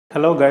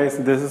Hello guys,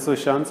 this is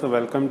Sushant. So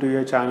welcome to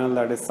your channel,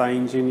 that is Sci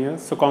Engineer.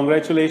 So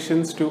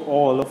congratulations to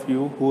all of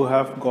you who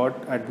have got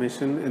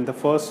admission in the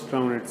first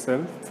round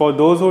itself. For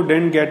those who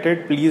didn't get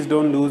it, please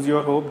don't lose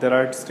your hope. There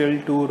are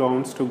still 2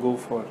 rounds to go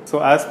for. So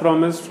as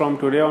promised, from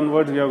today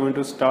onwards we are going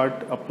to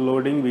start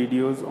uploading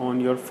videos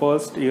on your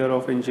first year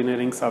of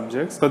engineering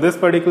subjects. So this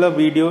particular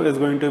video is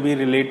going to be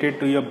related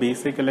to your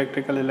basic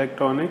electrical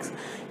electronics.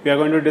 We are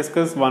going to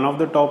discuss one of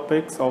the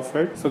topics of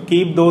it. So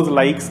keep those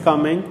likes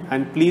coming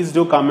and please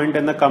do comment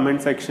in the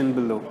comment section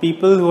below.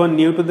 People who are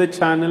new to the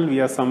channel, we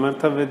are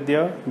Samartha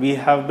Vidya. We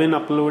have been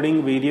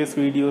uploading various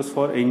videos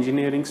for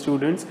engineering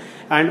students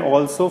and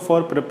also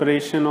for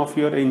preparation of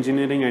your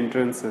engineering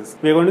entrances.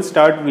 We are going to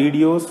start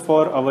videos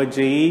for our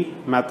JEE,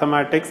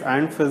 mathematics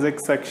and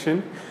physics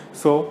section.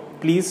 So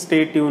please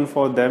stay tuned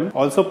for them.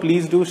 Also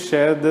please do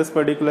share this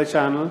particular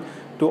channel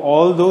to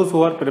all those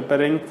who are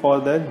preparing for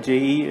the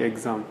JEE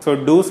exam. So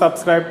do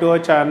subscribe to our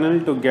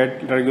channel to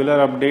get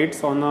regular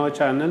updates on our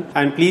channel,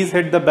 and please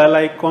hit the bell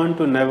icon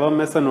to never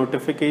miss a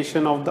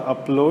notification of the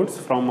uploads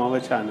from our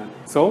channel.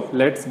 So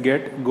let's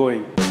get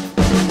going.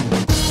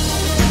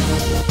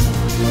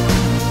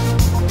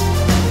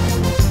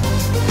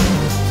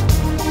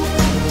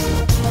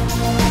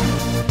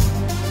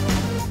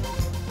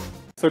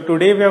 So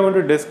today we are going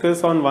to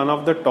discuss on one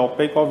of the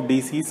topic of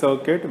DC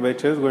circuit,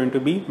 which is going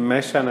to be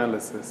mesh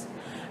analysis.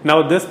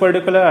 Now this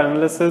particular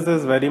analysis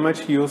is very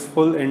much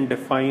useful in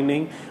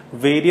defining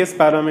various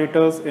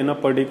parameters in a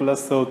particular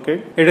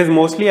circuit. It is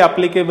mostly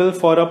applicable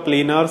for a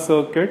planar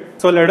circuit.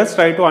 So let us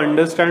try to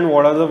understand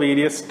what are the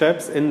various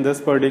steps in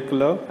this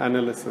particular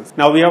analysis.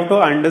 Now we have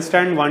to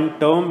understand one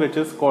term which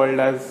is called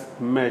as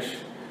mesh.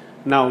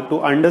 Now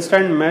to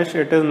understand mesh,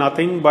 it is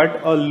nothing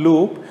but a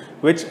loop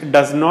which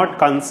does not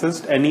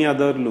consist any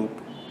other loop.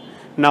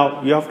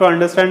 Now you have to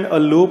understand a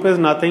loop is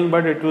nothing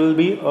but it will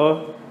be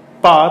a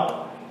path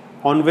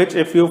on which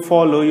if you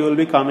follow you will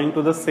be coming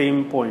to the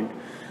same point.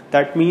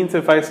 That means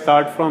if I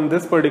start from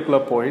this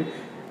particular point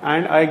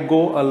and I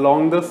go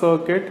along the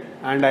circuit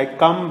and I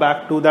come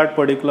back to that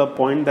particular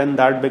point, then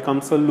that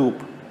becomes a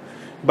loop.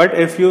 But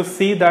if you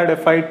see that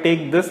if I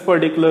take this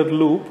particular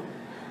loop,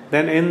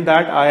 then in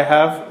that I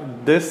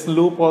have this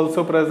loop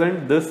also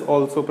present, this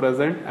also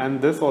present, and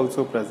this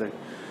also present.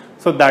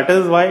 So that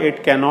is why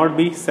it cannot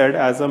be said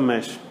as a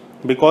mesh,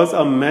 because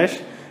a mesh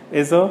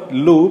is a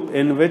loop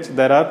in which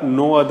there are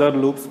no other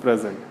loops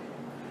present.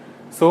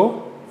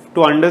 So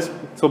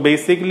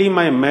basically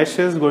my mesh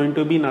is going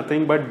to be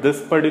nothing but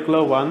this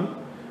particular one.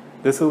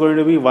 This is going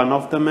to be one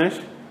of the mesh,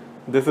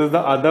 this is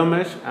the other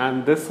mesh,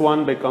 and this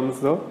one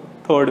becomes the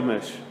third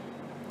mesh.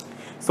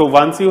 So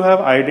once you have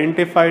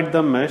identified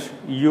the mesh,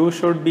 you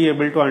should be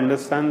able to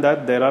understand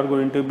that there are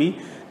going to be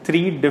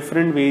 3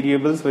 different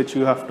variables which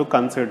you have to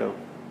consider.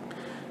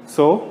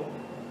 So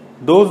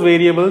those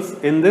variables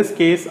in this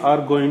case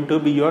are going to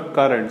be your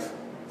currents.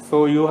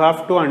 So you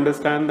have to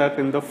understand that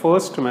in the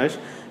first mesh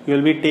you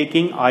will be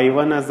taking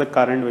I1 as the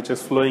current which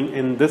is flowing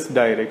in this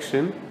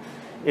direction.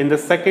 In the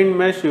second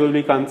mesh you will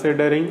be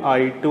considering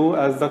I2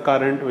 as the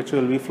current which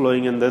will be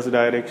flowing in this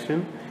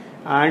direction.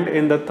 And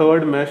in the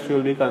third mesh you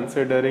will be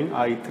considering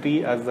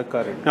I3 as the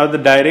current. Now the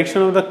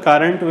direction of the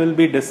current will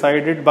be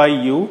decided by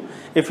you.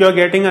 If you are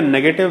getting a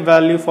negative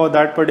value for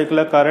that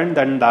particular current,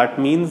 then that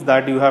means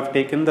that you have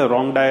taken the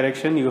wrong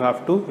direction, you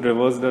have to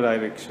reverse the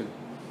direction.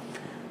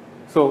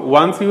 So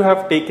once you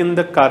have taken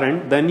the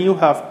current, then you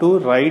have to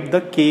write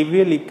the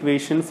KVL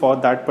equation for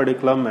that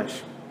particular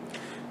mesh.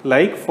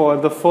 Like for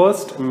the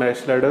first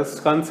mesh, let us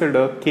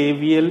consider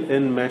KVL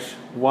in mesh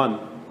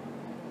 1.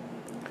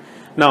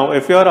 Now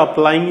if you are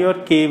applying your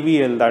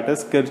KVL, that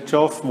is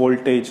Kirchhoff's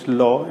voltage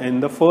law, in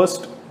the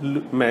first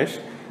mesh,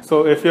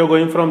 so if you are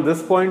going from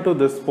this point to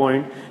this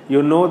point,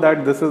 you know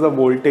that this is a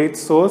voltage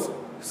source.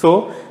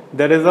 So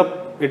it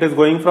is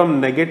going from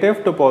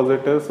negative to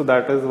positive, so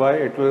that is why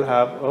it will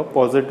have a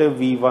positive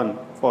V1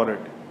 for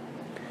it.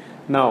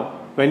 Now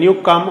when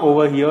you come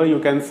over here, you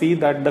can see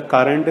that the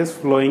current is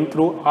flowing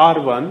through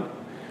R1.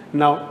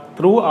 Now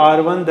through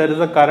R1 there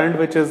is a current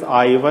which is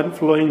I1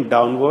 flowing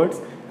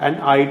downwards and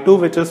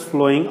I2 which is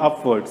flowing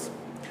upwards.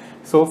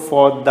 So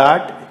for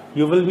that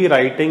you will be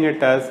writing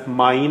it as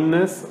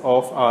minus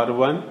of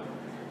R1,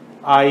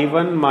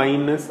 I1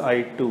 minus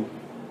I2.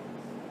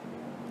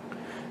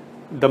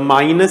 The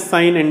minus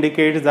sign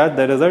indicates that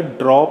there is a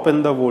drop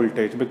in the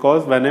voltage,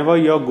 because whenever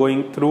you are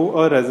going through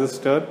a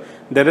resistor,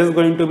 there is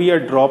going to be a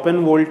drop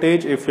in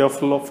voltage if you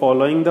are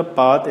following the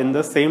path in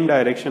the same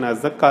direction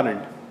as the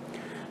current.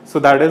 So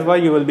that is why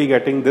you will be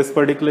getting this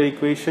particular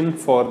equation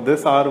for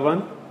this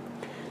R1.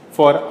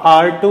 For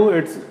R2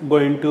 it's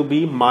going to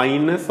be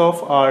minus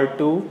of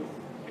R2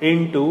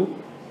 into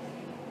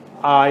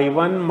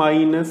I1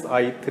 minus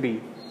I3.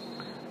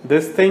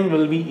 This thing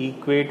will be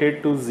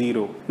equated to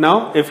 0.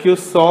 Now if you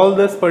solve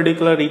this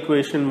particular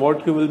equation,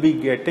 what you will be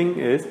getting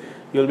is,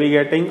 you will be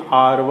getting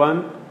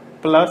R1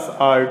 plus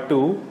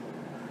R2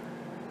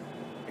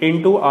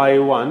 into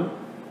I1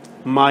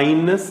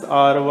 minus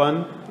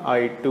R1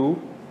 I2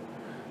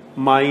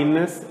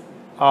 minus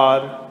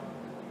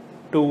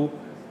R2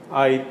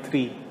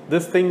 I3.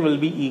 this thing will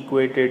be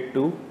equated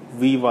to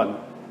V1.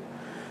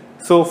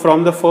 So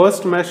from the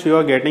first mesh you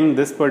are getting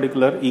this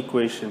particular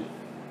equation.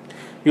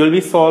 You will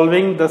be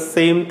solving the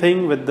same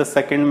thing with the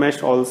second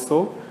mesh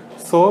also.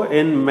 So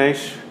in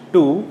mesh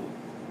 2,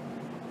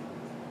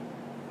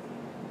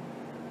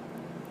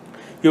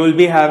 you will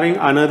be having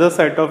another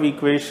set of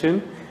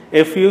equation.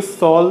 If you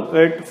solve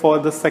it for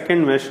the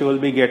second mesh, you will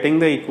be getting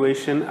the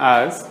equation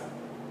as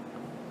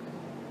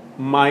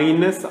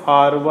minus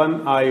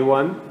R1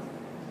 I1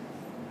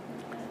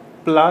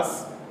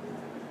 plus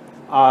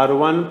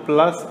R1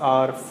 plus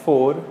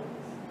R4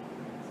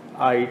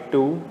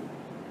 I2,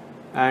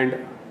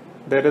 and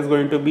there is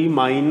going to be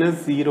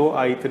minus 0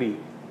 I3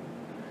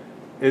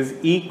 is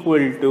equal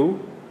to,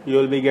 you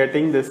will be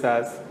getting this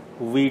as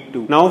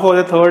V2. Now for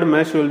the third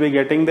mesh, you will be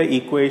getting the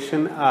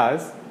equation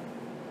as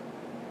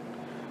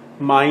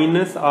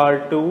minus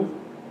R2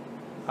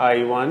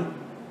 I1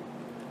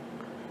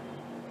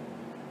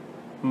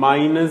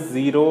 minus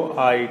 0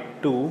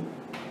 I2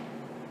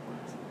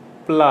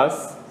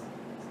 plus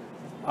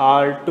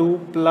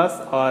R2 plus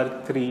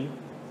R3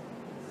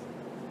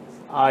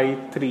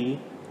 I3.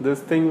 This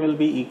thing will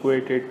be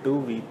equated to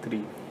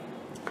V3.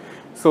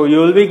 So you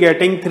will be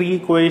getting three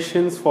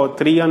equations for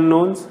three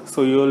unknowns.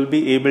 So you will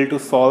be able to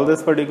solve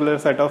this particular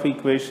set of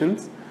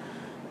equations.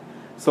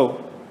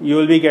 So you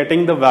will be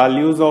getting the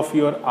values of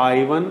your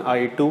I1,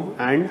 I2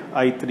 and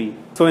I3.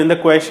 So in the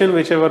question,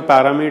 whichever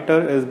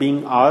parameter is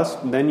being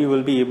asked, then you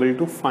will be able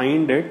to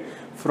find it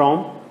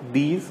from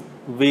these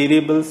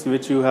variables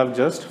which you have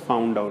just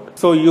found out.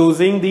 So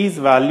using these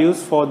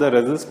values for the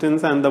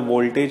resistance and the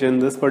voltage in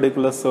this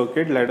particular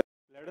circuit, let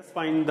us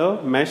find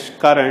the mesh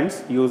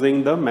currents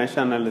using the mesh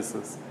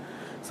analysis.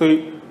 So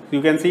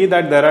you can see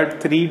that there are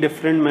three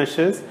different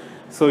meshes.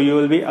 So you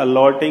will be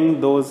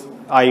allotting those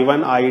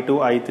I1, I2,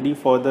 I3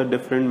 for the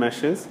different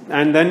meshes,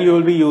 and then you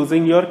will be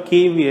using your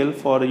KVL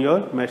for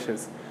your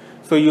meshes.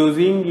 So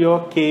using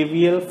your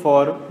KVL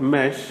for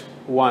mesh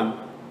 1,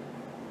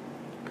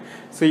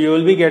 so you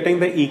will be getting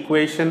the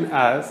equation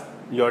as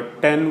your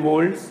 10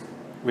 volts,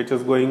 which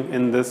is going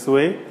in this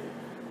way.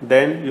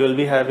 Then you will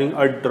be having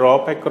a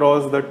drop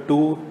across the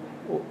 2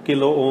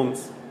 kilo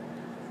ohms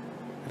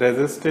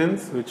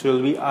resistance, which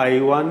will be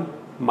I1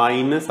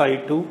 minus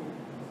I2.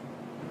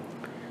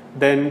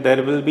 Then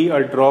there will be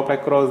a drop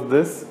across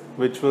this,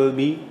 which will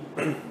be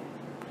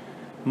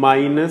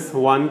minus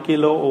 1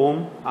 kilo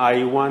ohm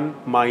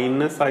I1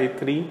 minus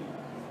I3.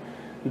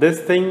 This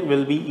thing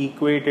will be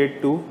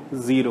equated to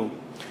 0.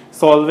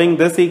 Solving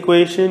this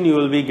equation, you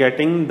will be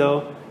getting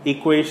the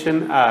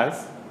equation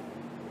as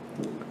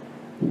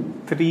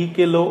 3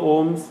 kilo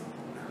ohms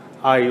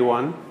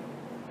I1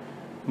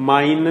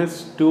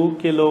 minus 2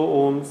 kilo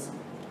ohms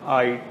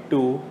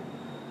I2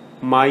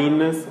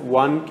 minus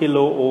 1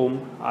 kilo ohm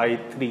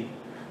I3.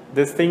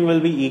 This thing will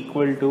be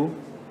equal to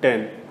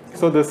 10.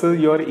 So this is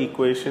your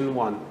equation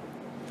 1.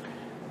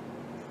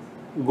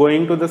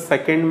 Going to the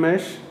second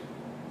mesh,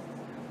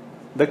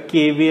 the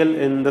KVL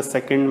in the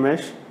second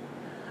mesh,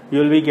 you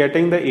will be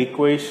getting the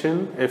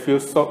equation. If you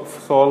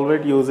solve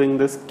it using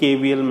this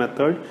KVL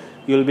method,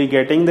 you will be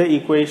getting the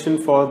equation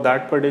for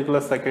that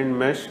particular second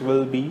mesh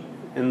will be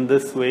in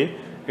this way.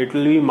 It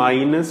will be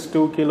minus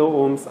 2 kilo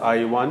ohms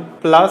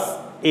I1 plus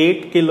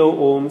 8 kilo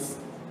ohms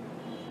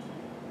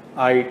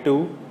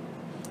I2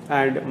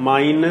 and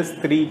minus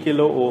 3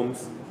 kilo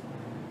ohms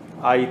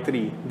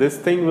I3. This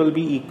thing will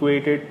be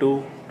equated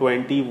to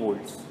 20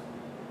 volts.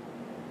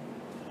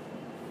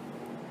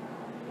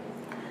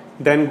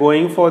 Then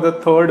going for the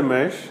third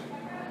mesh,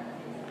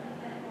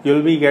 you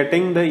will be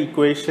getting the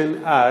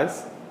equation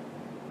as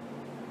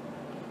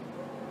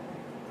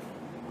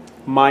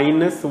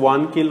minus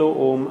 1 kilo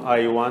ohm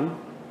I1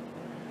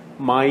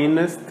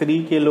 minus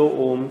 3 kilo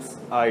ohms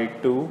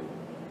I2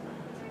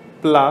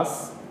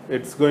 plus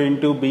it's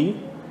going to be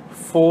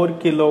 4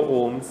 kilo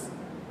ohms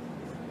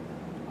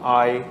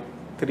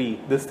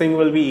I3. This thing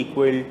will be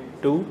equal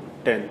to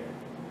 10.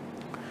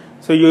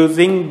 So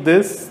using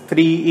this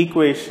three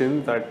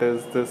equations, that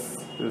is this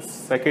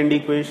second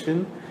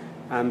equation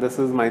and this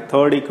is my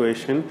third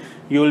equation,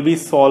 you will be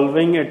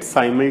solving it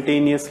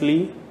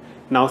simultaneously.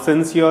 Now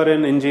since you are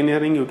in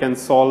engineering, you can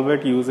solve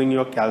it using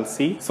your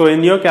Calc. So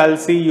in your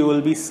Calc, you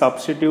will be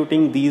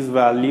substituting these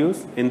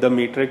values in the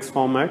matrix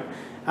format,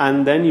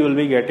 and then you will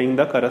be getting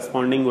the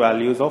corresponding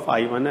values of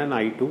I1 and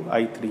I2,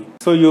 I3.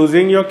 So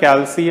using your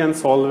Calc and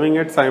solving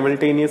it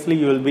simultaneously,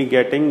 you will be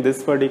getting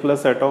this particular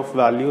set of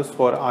values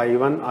for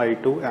I1,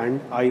 I2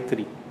 and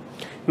I3.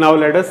 Now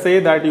let us say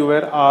that you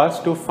were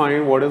asked to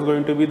find what is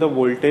going to be the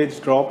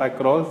voltage drop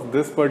across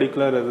this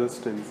particular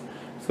resistance.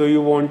 So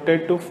you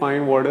wanted to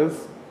find what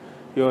is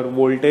your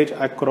voltage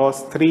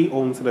across 3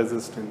 ohms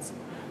resistance.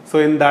 So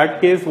in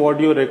that case, what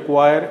you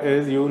require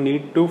is you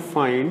need to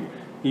find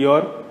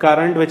your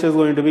current which is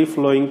going to be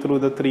flowing through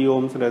the 3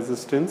 ohms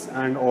resistance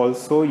and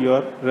also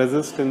your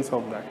resistance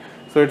of that.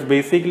 So it's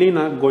basically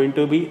not going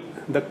to be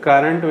the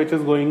current which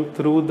is going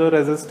through the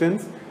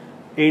resistance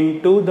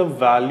into the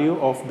value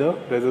of the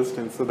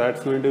resistance. So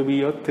that's going to be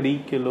your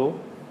 3 kilo.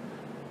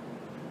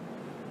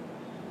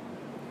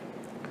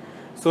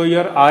 So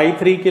your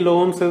I3 kilo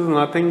ohms is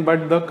nothing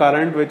but the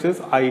current which is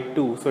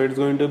I2. So it's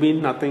going to be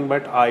nothing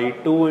but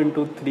I2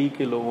 into 3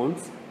 kilo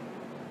ohms.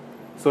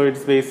 So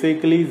it's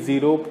basically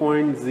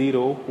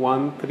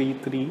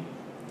 0.0133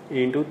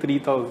 into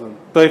 3000.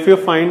 So if you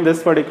find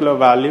this particular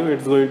value,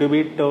 it's going to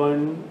be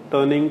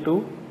turning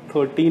to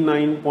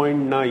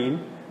 39.9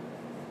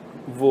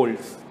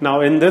 volts.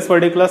 Now in this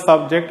particular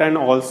subject and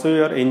also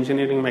your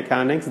engineering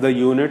mechanics, the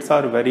units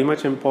are very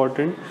much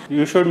important.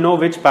 You should know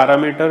which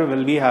parameter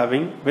will be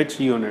having which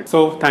unit.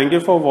 So thank you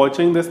for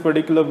watching this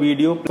particular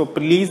video. So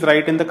please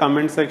write in the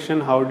comment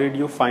section how did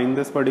you find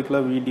this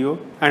particular video,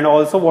 and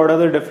also what are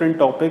the different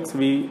topics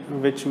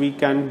which we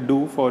can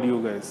do for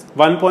you guys.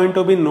 One point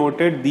to be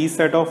noted, these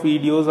set of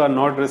videos are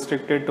not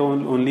restricted to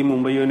only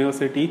Mumbai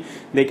University.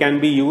 They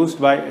can be used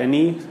by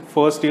any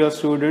first year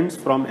students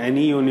from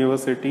any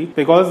university,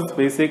 because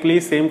basically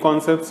same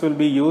concepts will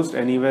be used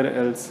anywhere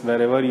else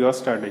wherever you are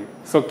studying.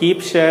 So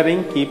keep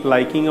sharing, keep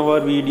liking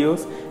our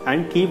videos,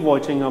 and keep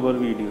watching our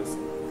videos.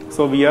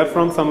 So we are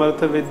from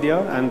Samartha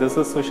Vidya, and this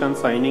is Sushant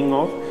signing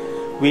off.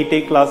 We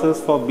take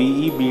classes for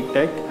BE,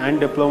 BTech and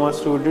Diploma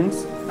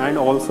students, and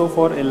also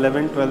for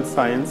 11-12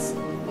 Science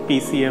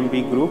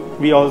PCMB group.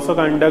 We also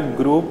conduct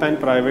group and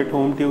private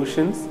home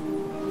tuitions.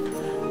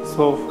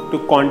 So to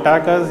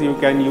contact us, you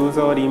can use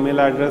our email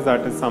address,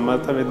 that is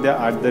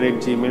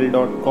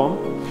samarthavidya@gmail.com.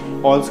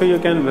 Also you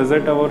can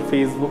visit our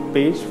Facebook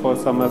page for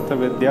Samartha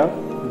Vidya.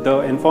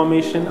 The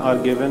information are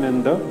given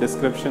in the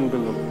description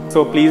below.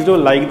 So please do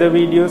like the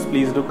videos,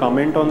 please do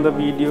comment on the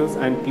videos,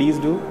 and please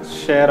do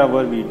share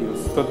our videos.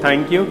 So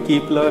thank you,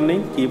 keep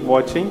learning, keep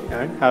watching,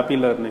 and happy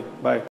learning. Bye.